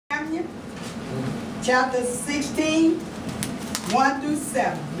Samuel, chapter 16, 1 through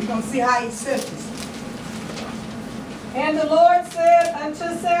 7. We're going to see how he says this. And the Lord said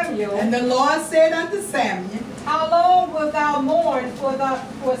unto Samuel, And the Lord said unto Samuel, How long wilt thou mourn for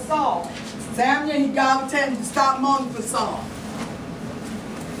Saul? Samuel, God was telling him to stop mourning for Saul.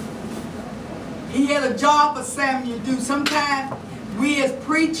 He had a job for Samuel to do. Sometimes we as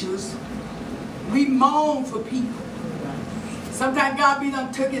preachers, we moan for people. Sometimes God be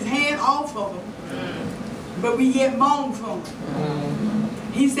done took his hand off of them, but we yet moan for them.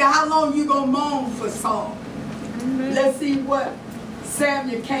 He said, how long you going to moan for Saul? Let's see what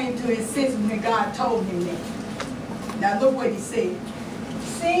Samuel came to his senses when God told him that. Now look what he said.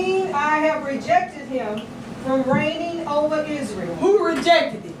 Seeing I have rejected him from reigning over Israel. Who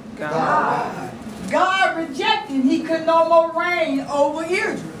rejected him? God. God rejected him. He could no more reign over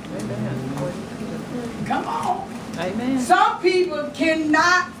Israel. Amen. Come on. Amen. Some people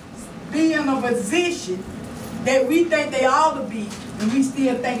cannot be in a position that we think they ought to be, and we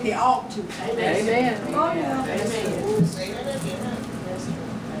still think they ought to. Amen. Oh, yeah. Amen.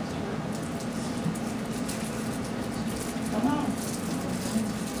 Come on.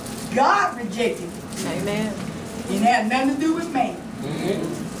 God rejected him. Amen. It had nothing to do with man.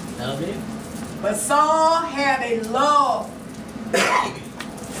 But Saul had a love.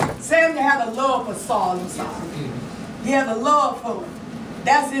 Samuel had a love for Saul. I'm sorry. He had a love for him.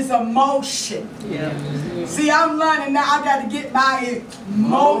 That's his emotion. Yeah. See, I'm learning now. I got to get my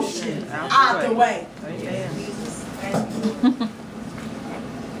emotion out the way. Amen.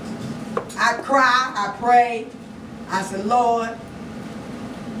 I cry. I pray. I said, Lord,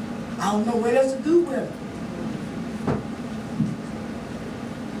 I don't know what else to do with him.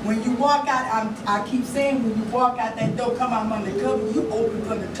 When you walk out, I keep saying, when you walk out that door, come out under cover, you open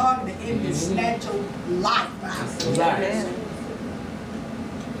for the target, the enemy snatch your life out. Amen.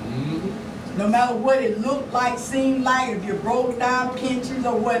 No matter what it looked like, seemed like, if you broke down pictures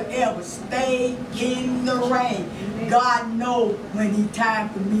or whatever, stay in the rain. God knows when He time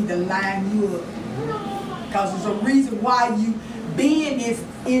for me to line you up. Because there's a reason why you being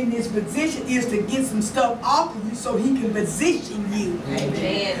in this position is to get some stuff off of you so He can position you.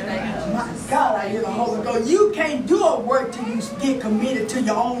 Amen. My God, I hear the Holy Ghost. You can't do a work till you get committed to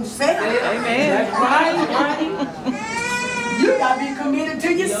your own self. Amen. That's right. You got to be committed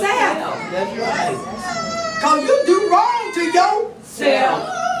to yourself. That's right. Because you do wrong to yourself.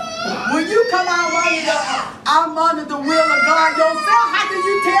 When you come out under the will of God yourself, how can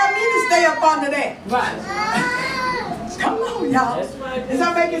you tell me to stay up under that? Right. Come on, y'all. That's right. Is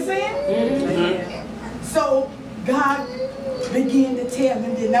that making sense? So God began to tell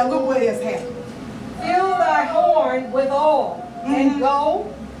him this. Now look what has happened. Fill thy horn with oil, and go.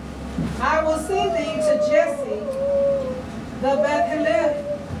 I will send thee to Jesse, the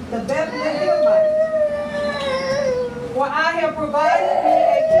Bethlehemite. For I have provided me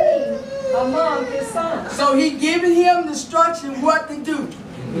a king among his sons. So he giving him the instruction what to do.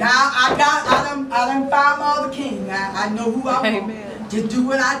 Now I done found my other king. I know who I want. Amen. Just do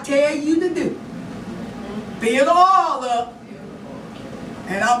what I tell you to do. Fill the oil up,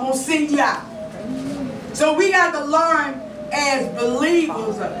 and I'm gonna send you out. So we got to learn as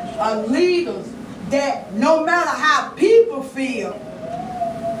believers or leaders that no matter how people feel,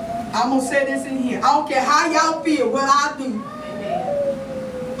 I'm gonna say this in here. I don't care how y'all feel, what I do.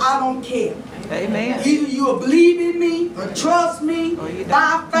 I don't care. Amen. Either you'll believe in me or trust me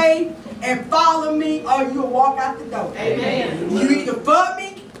by faith and follow me, or you'll walk out the door. Amen. You either for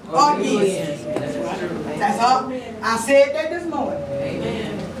me or against me. That's how I said that this morning.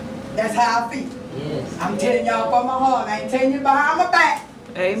 Amen. That's how I feel. I'm telling y'all from my heart. I ain't telling you behind my back.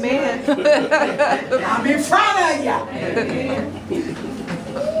 Amen. I'm in front of y'all.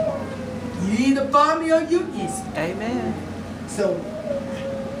 You either for me or you against me. Amen. So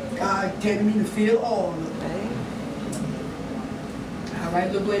God telling me to feel all of it. All right,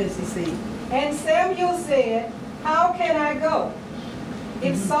 look what does he say. And Samuel said, How can I go?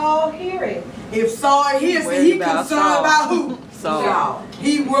 If Saul hear it. If Saul hears it, he concerned about who? Saul.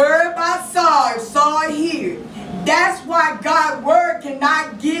 He worried about Saul. If Saul hear it. That's why God's word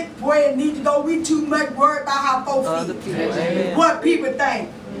cannot get where it needs to go. We too much worried about how folks feel. What people think.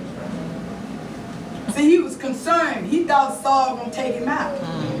 See, he was concerned. He thought Saul was going to take him out.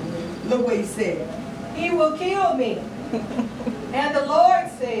 Look what he said. He will kill me. And the Lord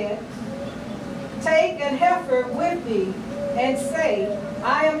said, Take an heifer with thee, and say,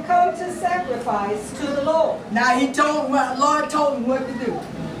 I am come to sacrifice to the Lord. Now he told him, the Lord told him what to do.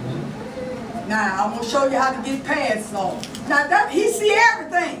 Now I'm going to show you how to get past Saul. Now he see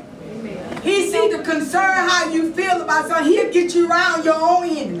everything. He see the concern how you feel about something. He'll get you around your own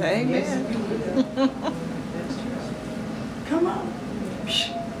enemy. Amen. Come on.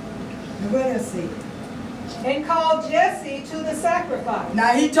 What else see? And called Jesse to the sacrifice.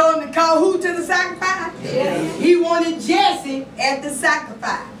 Now he told him to call who to the sacrifice? Yes. He wanted Jesse at the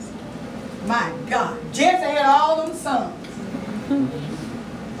sacrifice. My God. Jesse had all them sons.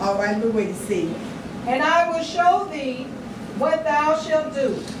 All right, look what he said. And I will show thee what thou shalt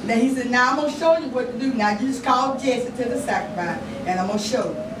do. Now he said, now I'm going to show you what to do. Now you just call Jesse to the sacrifice and I'm going to show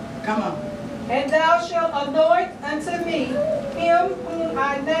you. Come on. And thou shalt anoint unto me him whom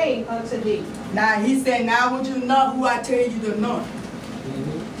I name unto thee. Now he said, now I want you to know who I tell you to anoint.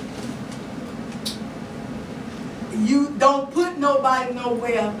 You don't put nobody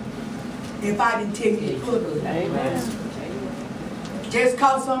nowhere if I didn't tell you to put them. Amen. Just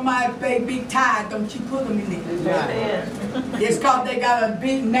cause somebody pay big tithe, don't you put them in there. Amen. Just cause they got a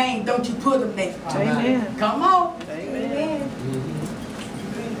big name, don't you put them there. Amen. Come on. Amen.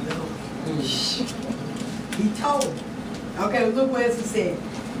 He told him. Okay, look what else he said.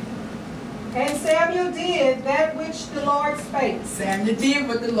 And Samuel did that which the Lord spake, Samuel did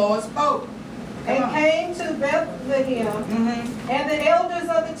what the Lord spoke. Come and on. came to Bethlehem, and the elders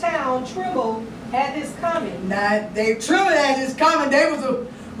of the town trembled at his coming. Now, they trembled at his coming. They was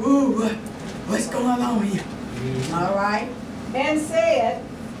ooh, what's going on here? All right. And said,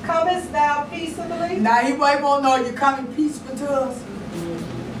 Comest thou peaceably? Now, he won't know you coming peaceful to us.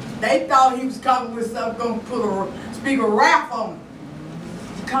 They thought he was coming with something, going to speak a wrath on him.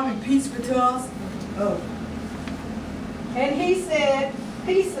 You coming peaceful to us? Oh. And he said,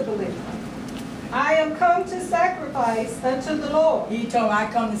 Peaceably. I am come to sacrifice unto the Lord. He told him, I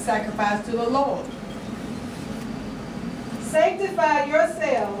come to sacrifice to the Lord. Sanctify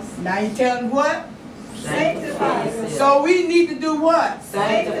yourselves. Now, he telling what? Sanctify yourselves. So we need to do what?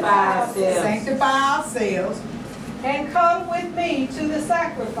 Sanctify ourselves. Sanctify ourselves. And come with me to the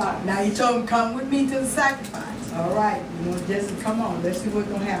sacrifice. Now he told him, come with me to the sacrifice. All right, you know, Jesse, come on, let's see what's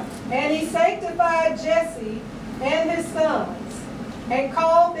going to happen. And he sanctified Jesse and his sons, and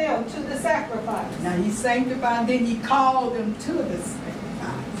called them to the sacrifice. Now he sanctified, then he called them to the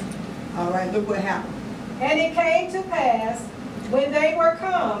sacrifice. All right, look what happened. And it came to pass, when they were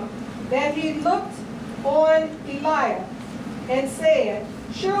come, that he looked on Eliab, and said,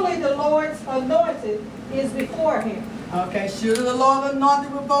 Surely the Lord's anointed is before him. Okay, surely the Lord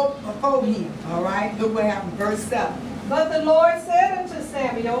anointed before him. All right, look what happened, verse 7. But the Lord said unto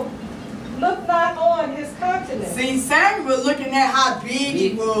Samuel, Look not on his countenance. See, Samuel was looking at how big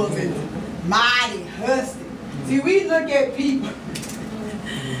he was and mighty, husky. See, we look at people,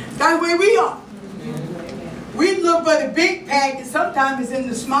 that's where we are. We look for the big package, sometimes it's in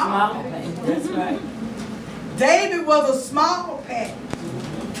the small package. That's right. David was a small package.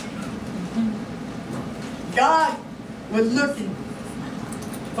 God was looking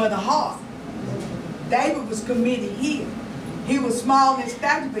for the heart. David was committed here. He was small in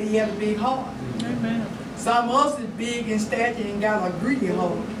stature, but he had a big heart. Amen. Some of us is big in stature and got a greedy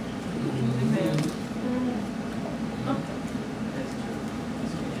heart. Amen.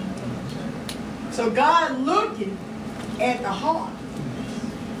 So God looking at the heart.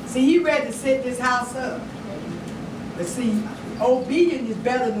 See, he ready to set this house up. But see, obedience is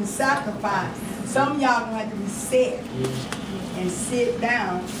better than sacrifice. Some of y'all gonna have to be set and sit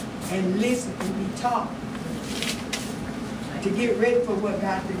down and listen and be taught to get ready for what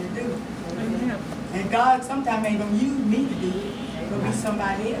God's going to do. Amen. And God sometimes ain't gonna use me to do it. It's gonna be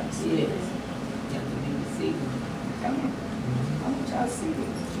somebody else. Yes. Come on. I want y'all to see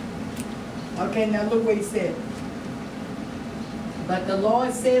this. Okay, now look what he said. But the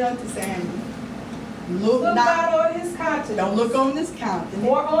Lord said unto Samuel, Look Look not, not on his countenance, don't look on his countenance.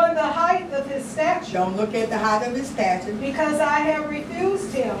 or on the height of his stature, Don't look at the height of his stature. because I have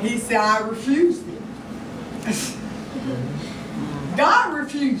refused him. He said, I refused it. God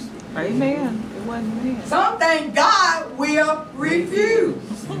refused it. Amen. It wasn't me. Something God will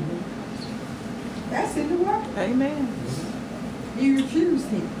refuse. That's in the word. Amen. He refused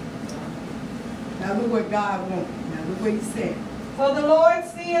him. Now look what God wants. Now look what he said. For the Lord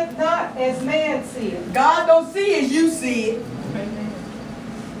seeth not as man seeth. God don't see as you see it. Amen.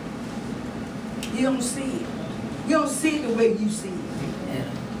 You don't see it. You don't see it the way you see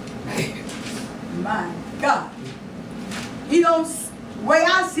it. My God. He don't, the way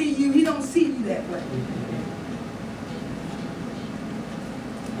I see you, he don't see you that way.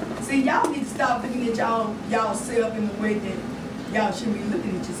 See, y'all need to stop looking at y'all self in the way that y'all should be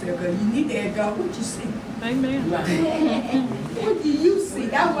looking at yourself. Because you need to ask God what you see. Amen. What do you see?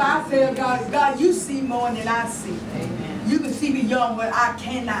 That's why I tell God, God, you see more than I see. Amen. You can see beyond what I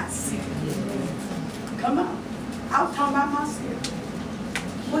cannot see. Come on. I was talking about myself.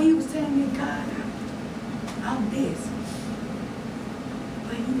 Well, he was telling me, God, I'm this.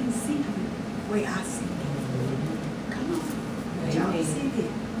 But he didn't see me the way I see it. Come on. Y'all see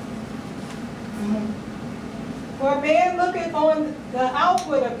it. For man looketh on the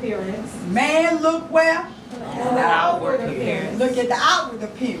outward appearance. Man, look where? On the outward appearance. Look at the outward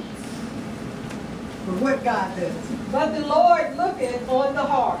appearance. But what God does? But the Lord looketh on the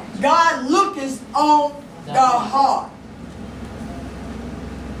heart. God looketh on the heart.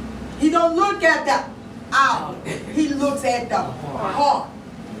 He don't look at the outward. He looks at the heart.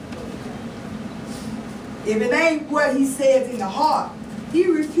 If it ain't what he says in the heart, he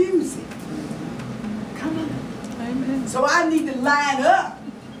refuses it. Come on. Amen. So I need to line up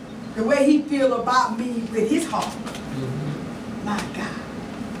the way he feel about me with his heart. My God.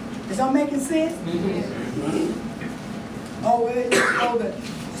 Is that making sense? Oh, well, let's go to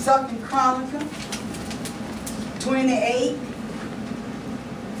 2 Chronicles 28,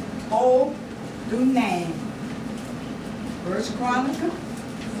 4 through 9. First Chronicle.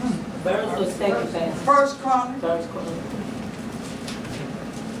 First or second fast? First Chronicle. First Chronicle.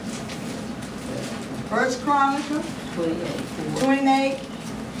 First Chronicle 28. 28,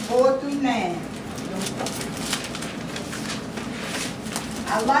 4 through 9.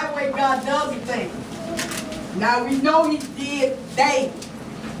 I like the way God does the thing. Now we know he did David.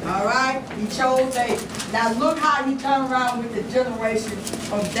 All right? He chose David. Now look how he turned around with the generation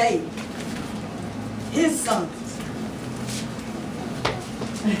of David. His sons.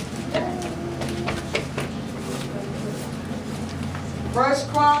 First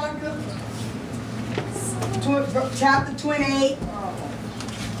Chronicle, chapter 28,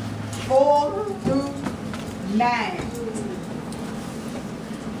 4 through 9.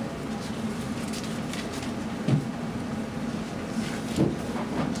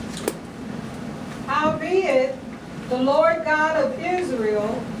 Howbeit, the Lord God of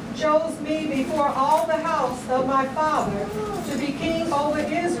Israel chose me before all the house of my father to be king over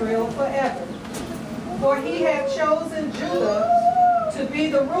Israel forever. For he had chosen Judah to be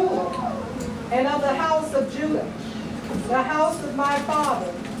the ruler, and of the house of Judah, the house of my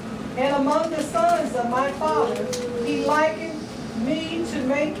father. And among the sons of my father, he likened me to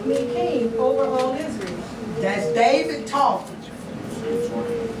make me king over all Israel. That's David talking.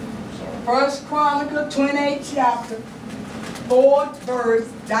 First Chronicle 28 chapter, 4th verse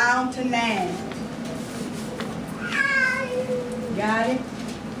down to 9. Got it?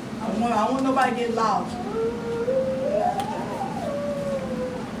 I want nobody to get lost.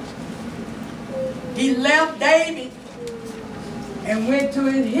 He left David and went to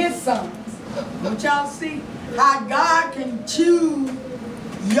his sons. Don't y'all see how God can choose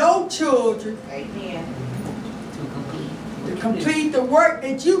your children to complete the work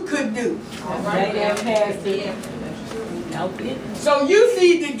that you could do. So you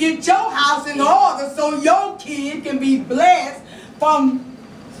need to get your house in order so your kid can be blessed from.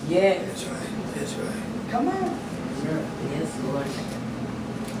 Yes. That's right. That's right. Come on. Yes, Lord.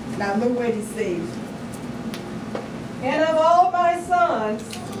 Now look what he says. And of all my sons,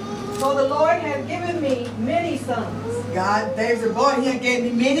 for the Lord had given me many sons. God, there's a boy here gave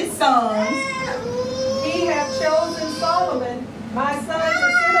me many sons. He hath chosen Solomon, my son,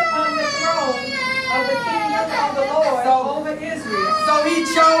 to sit upon the throne of the kingdom of the Lord over Israel. So he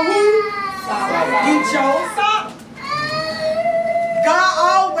chose who? He chose Solomon. God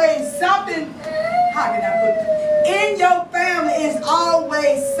always something, how can I put it? In your family is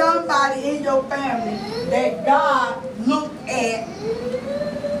always somebody in your family that God looked at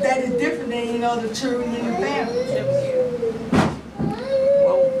that is different than any other children in the family.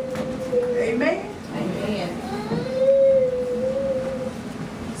 Amen? Amen.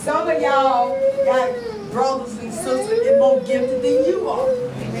 Some of y'all got brothers and sisters that are more gifted than you are.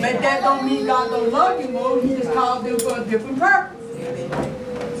 But that don't mean God don't love you more. He just called them for a different purpose.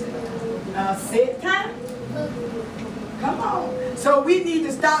 Set time. Come on. So we need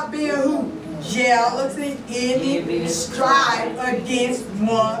to stop being who? Jealous and envy, strive against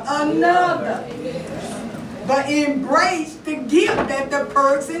one another. But embrace the gift that the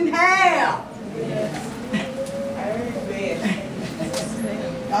person has.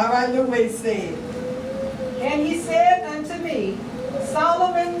 All right, look what he said. And he said unto me,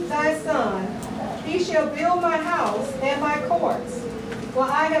 Solomon thy son, he shall build my house and my courts. For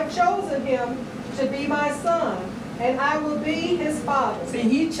I have chosen him to be my son, and I will be his father. See,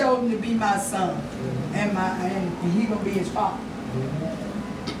 he chose him to be my son, and he gonna be his father.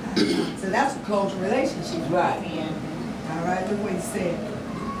 So that's a close relationship. Right. All right, look what he said.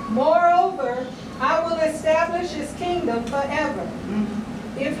 Moreover, I will establish his kingdom forever.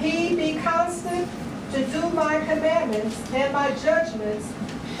 If he be constant to do my commandments and my judgments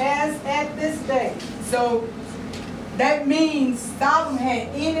as at this day. So that means Solomon had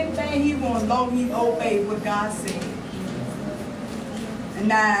anything he wanted, long as he obeyed what God said. And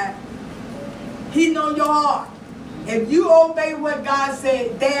now, he know your heart. If you obey what God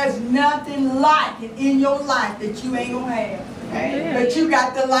said, there's nothing like it in your life that you ain't gonna have. But you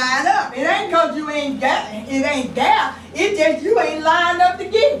got to line up. It ain't because you ain't got it. It ain't there. It's just you ain't lined up to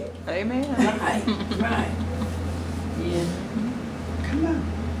get it. Amen. Right, right. Yeah. Come on.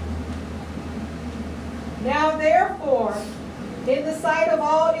 Now therefore, in the sight of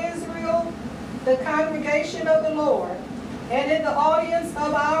all Israel, the congregation of the Lord, and in the audience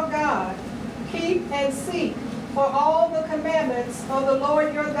of our God, keep and seek for all the commandments of the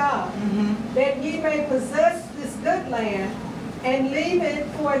Lord your God, that ye may possess this good land, and leave it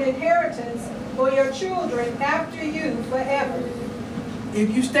for an inheritance for your children after you forever.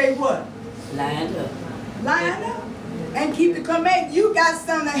 If you stay what? Lined up. Line up. And keep the command. You got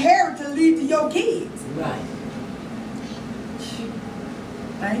some inheritance to leave to your kids. Right.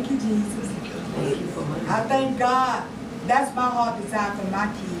 Thank you, Jesus. Thank you for my. I thank God. That's my heart desire for my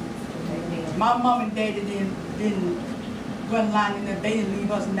kids. Amen. My mom and daddy wasn't lining up. They didn't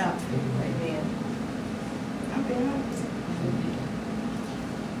leave us nothing. Amen. I'm being honest.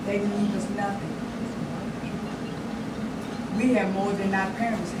 They didn't leave us nothing. We had more than our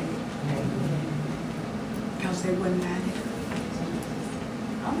parents had. Because they wasn't lining up.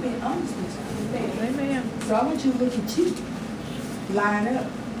 I'm being honest with you. Amen. So I want you to look at you. Line up.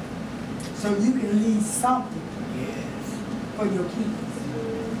 So you can leave something for your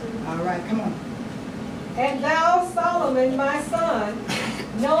kids. All right, come on. And thou, Solomon, my son,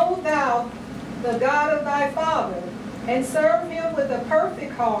 know thou the God of thy father, and serve him with a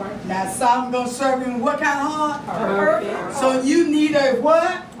perfect heart. Now Solomon gonna serve him what kind of heart? A perfect heart. So you need a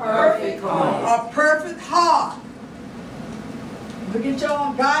what? Perfect heart. A perfect heart. Look at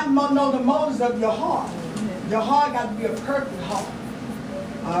y'all. God must know the motives of your heart. Your heart got to be a perfect heart.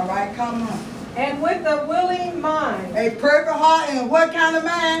 All right, come on. And with a willing mind. A perfect heart and a what kind of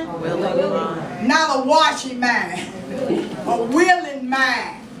mind? Willing mind. Not a washing mind. A willing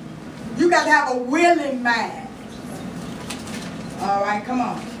mind. You got to have a willing mind. All right, come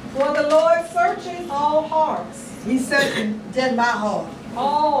on. For the Lord searcheth all hearts. He's searching just my heart.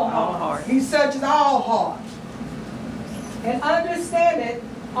 All All hearts. heart. He searches all hearts. And understandeth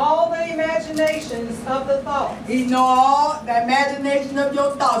all the imaginations of the thoughts. He know all the imagination of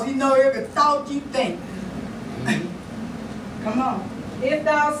your thoughts. He know every thought you think. Come on. If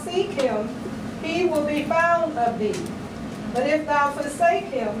thou seek him, he will be found of thee. But if thou forsake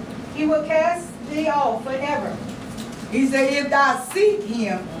him, he will cast thee off forever. He said, if thou seek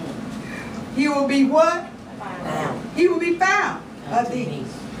him, he will be what? Found. He will be found of thee.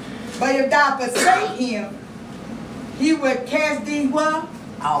 But if thou forsake him, he will cast thee what?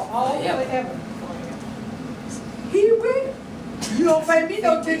 All forever. He will. You don't pay me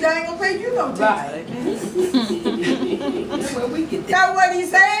no attention, I ain't gonna pay you no attention. That's where we get that. That's what he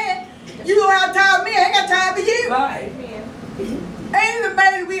said. You don't have time for me, I ain't got time for you. Right. Ain't it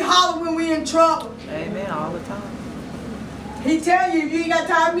amazing we holler when we in trouble? Amen. All the time. He tell you, if you ain't got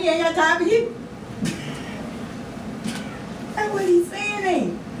time for me, I ain't got time for you. That's what he's saying,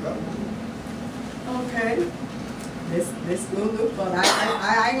 ain't it? Okay. Let's go look for it.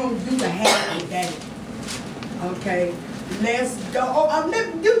 I ain't gonna do the half today. Okay. Let's go. Oh,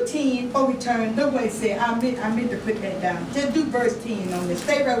 let me do 10 before we turn. Look what it said. I meant to put that down. Just do verse 10 on this.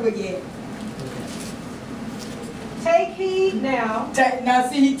 Stay right where you at. Take heed now, Now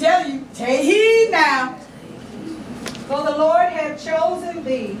see, he tell you, take heed now. for the Lord hath chosen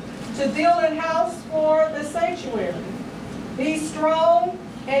thee to build an house for the sanctuary. Be strong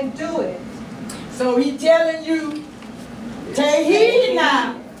and do it. So he telling you, take heed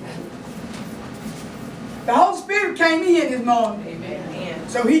now. The Holy Spirit came in here this morning. Amen.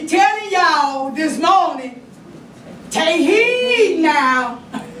 So he telling y'all this morning, take heed now.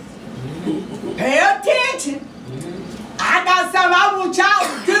 Pay attention. I got something I want y'all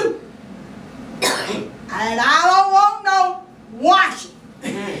to do. And I don't want no washing.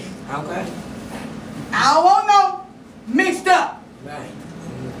 Okay. I don't want no mixed up. Right.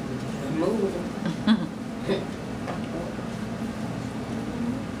 Move.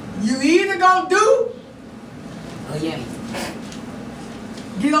 You either gonna do, Oh yeah.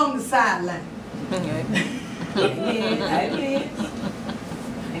 get on the sideline. Amen. Amen. Amen.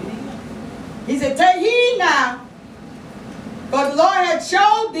 Amen. He said, take heed now. For the Lord hath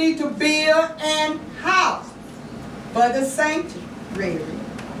showed thee to build an house for the sanctuary.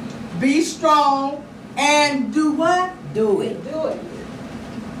 Be strong and do what? Do it. Do it.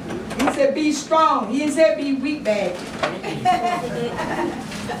 He said be strong. He didn't say be weak bag.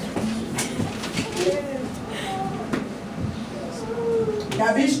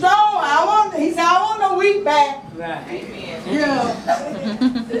 Now be strong. He said I don't want no weak bag. Right. Amen. Yeah.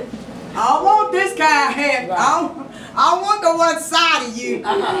 I don't want this kind of hat. Right. I want the one side of you.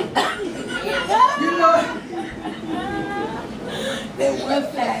 You know. That one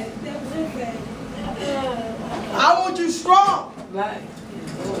side. I want you strong. Right.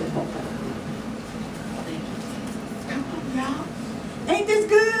 Come on, y'all. Ain't this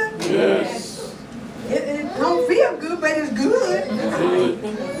good? Yes. It don't feel good, but it's good.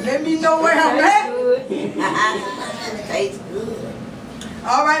 Let me know where I'm at. Tastes good.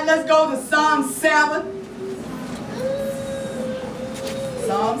 All right, let's go to Psalm 7.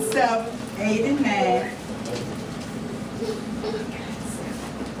 Psalm 7, 8 and 9.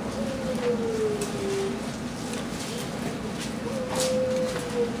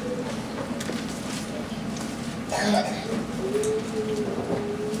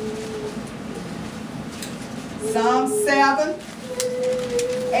 Psalm 7,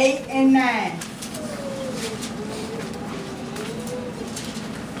 8 and 9.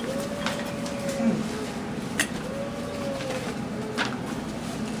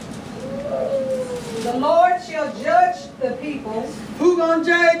 The Lord shall judge the people. Who gonna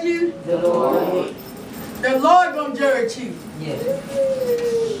judge you? The Lord. The Lord gonna judge you. Yes.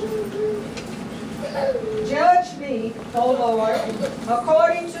 Judge me, O Lord,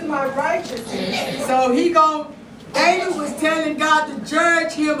 according to my righteousness. So David was telling God to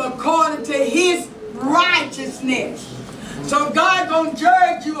judge him according to his righteousness. So God gonna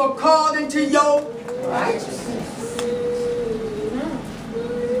judge you according to your righteousness.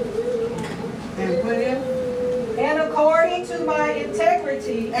 And put in. And according to my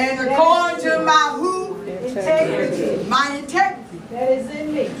integrity. And according to my who? Integrity. My integrity. That is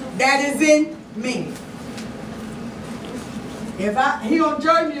in me. That is in me. He gonna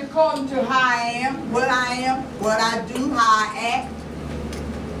judge me according to how I am, what I do, how I act,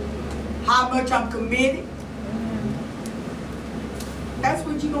 how much I'm committed. That's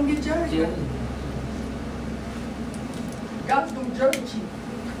what you're gonna get judged by. God's gonna judge you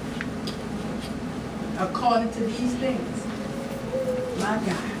according to these things. My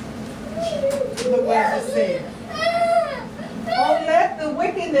God. Look what it said. Oh, let the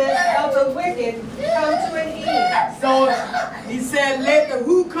wickedness of the wicked come to an end. So he said, let the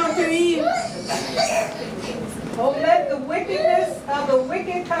who come to the end? Oh, let the wickedness of the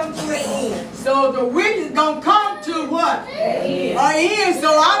wicked come to an end. So the wicked gonna come to what? End. An end. So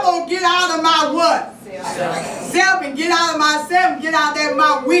I'm gonna get out of my what? Self and get out of myself and get out of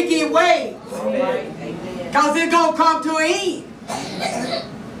my wicked ways. Because it's gonna come to an end.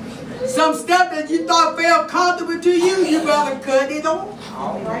 Some stuff that you thought felt comfortable to you, you better cut it off.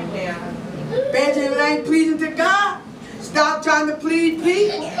 All right now. Especially if it ain't pleasing to God. Stop trying to please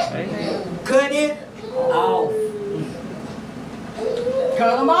people. Cut it Off.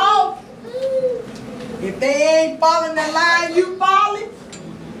 Cut them off. If they ain't following the line you following,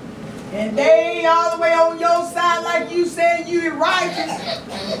 and they ain't all the way on your side like you said you righteous,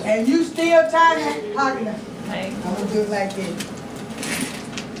 and you still trying to, how can I? Hey. I'm gonna do it like this.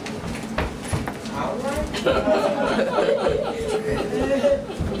 All right.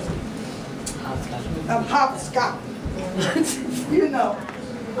 I'm hopscotch. You know,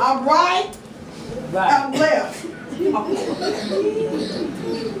 I'm right, I'm left.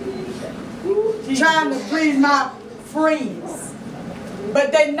 Trying to please my friends.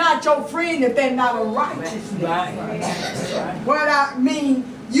 But they're not your friend if they're not a righteousness. What I mean,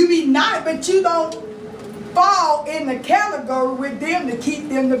 you be nice, but you don't fall in the category with them to keep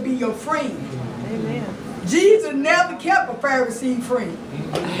them to be your friend. Amen. Jesus never kept a Pharisee friend.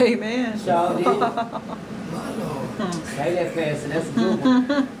 Amen. Sure did. Say that, Pastor. That's a good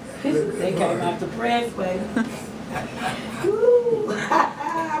one. They came out the press, baby. Ooh,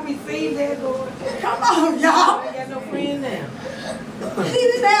 I received that, Lord. Come on, y'all. I ain't got no friend now. He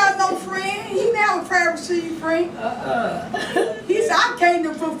didn't have no friend. He didn't have a Pharisee friend. He said, I came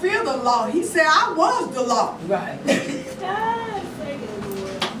to fulfill the law. He said, I was the law. Right.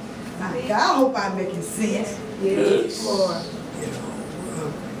 My God, I hope I'm making sense. Yes, Lord.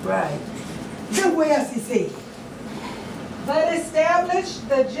 Right. Then what else he said? But establish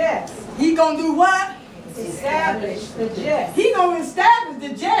the just. He gonna do what? Establish the just. He gonna establish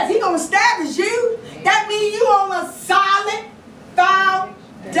the just. He gonna establish you. That means you on a solid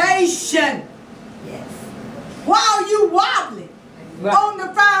foundation. Yes. Why are you wobbling Right. on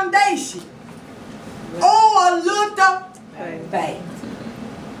the foundation? Oh, a little. Faith.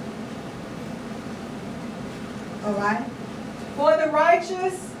 All right. For the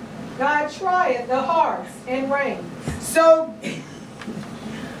righteous God trieth the hearts and reins. So,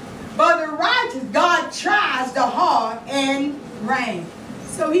 but the righteous, God tries the heart and reins.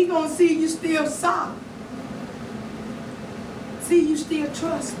 So he gonna see you still solid. See you still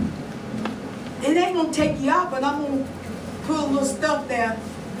trust me. It ain't gonna take you out, but I'm gonna put a little stuff there.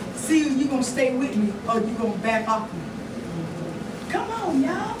 See if you gonna stay with me or you gonna back off me. Come on,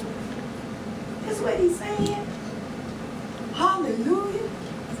 y'all. That's what he's saying. Hallelujah.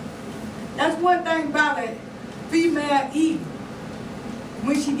 That's one thing about a female eater.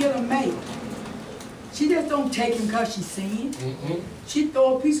 When she get a mate, she just don't take him because she's sin. She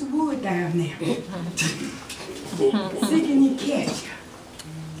throw a piece of wood down there. Seeking to catch her.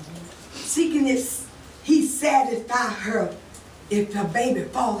 Seeking this, he satisfy her. If her baby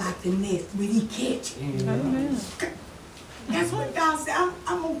fall out the nest, will he catch it? Amen. That's what God said.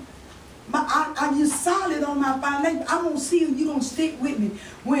 I'm you solid on my foundation. I'm gonna see if you gonna stick with me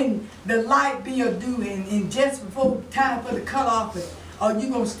when the light bill due and just before time for the cutoff, or you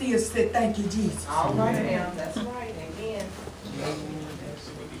gonna still say thank you, Jesus. All right now. That's right. Amen.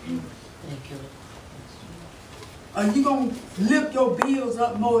 Or you gonna lift your bills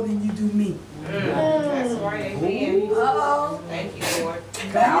up more than you do me. That's right. Amen. Uh-oh. Thank you, Lord.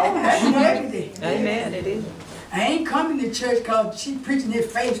 That's negative. Amen. It is. I ain't coming to church because she preaching this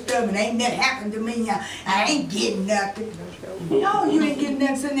faith stuff and ain't that happened to me. I ain't getting nothing. No, you ain't getting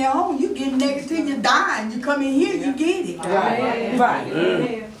nothing sitting at home. You getting negative till you dying. You come in here, you get it. Amen. Right.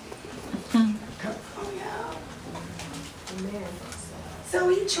 Amen. Come on, y'all. Amen. So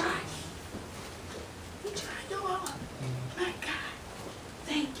he tried. He tried your heart. My God.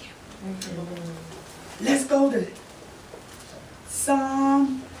 Thank you. Let's go to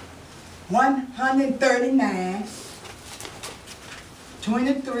Psalm 139,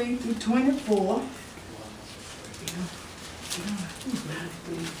 23 through 24.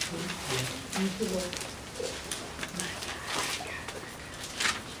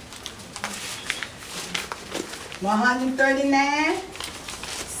 139,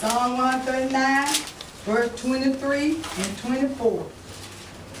 Psalm 139, verse 23 and 24.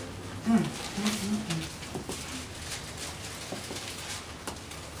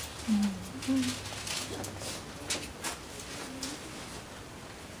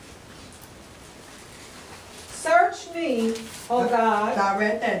 Search me, O God. I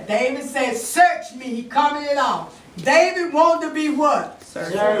read that. David said, search me. He covered it all. David wanted to be what?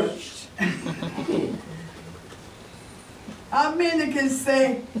 Searched. How many can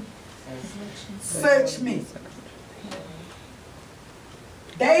say, search me?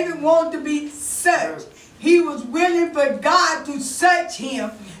 David wanted to be searched. He was willing for God to search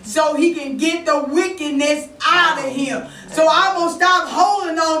him so he can get the wickedness out of him. So I'm going to stop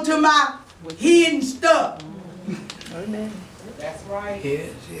holding on to my hidden stuff. Amen. That's right.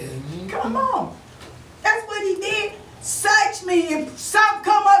 Yes, yes. Come on. That's what he did. Search me. If something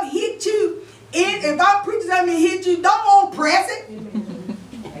come up, hit you. If I'm preaching something hit you, don't press it.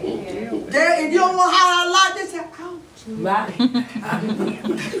 There, if you don't know how I like this, say, ouch. Right.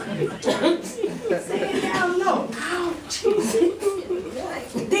 Say it down low. Ouch.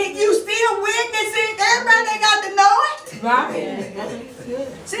 Then you still witnessing. Everybody ain't got to know it. Right.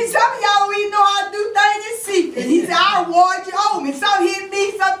 See, some of y'all don't even know how to do things in secret. He said, I'll reward you home. And some hit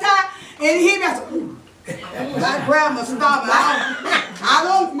me sometime, and he hit me. I said, ooh. I grab my stomach. I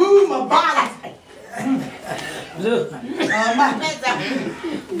don't move my body. Look. I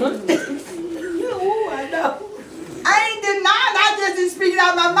know. I ain't denying. I just didn't speak it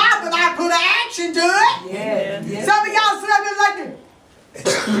out of my mouth, but I put an action to it. Yeah. Yeah. Some of y'all sit up there like this.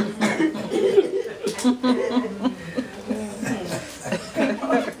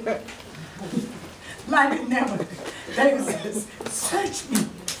 Like it never. David says, search me.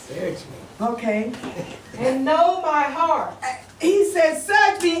 Search me. Okay. And know my heart. He said,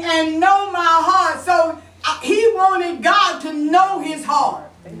 search me and know my heart. So he wanted God to know his heart.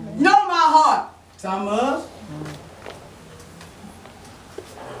 Know my heart. Some of us.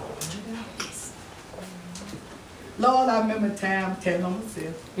 Lord, I remember time telling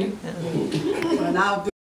myself when I was